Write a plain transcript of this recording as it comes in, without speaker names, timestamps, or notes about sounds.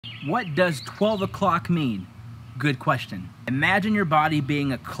What does 12 o'clock mean? Good question. Imagine your body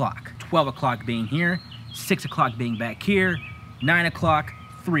being a clock. 12 o'clock being here, 6 o'clock being back here, 9 o'clock,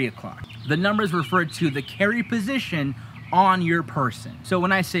 3 o'clock. The numbers refer to the carry position on your person. So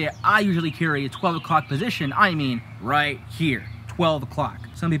when I say I usually carry a 12 o'clock position, I mean right here, 12 o'clock.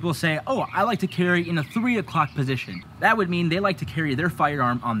 Some people say, oh, I like to carry in a 3 o'clock position. That would mean they like to carry their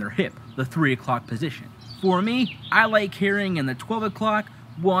firearm on their hip, the 3 o'clock position. For me, I like carrying in the 12 o'clock,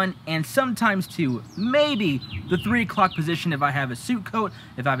 1, and sometimes 2, maybe the 3 o'clock position if I have a suit coat,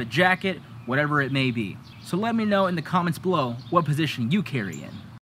 if I have a jacket, whatever it may be. So let me know in the comments below what position you carry in.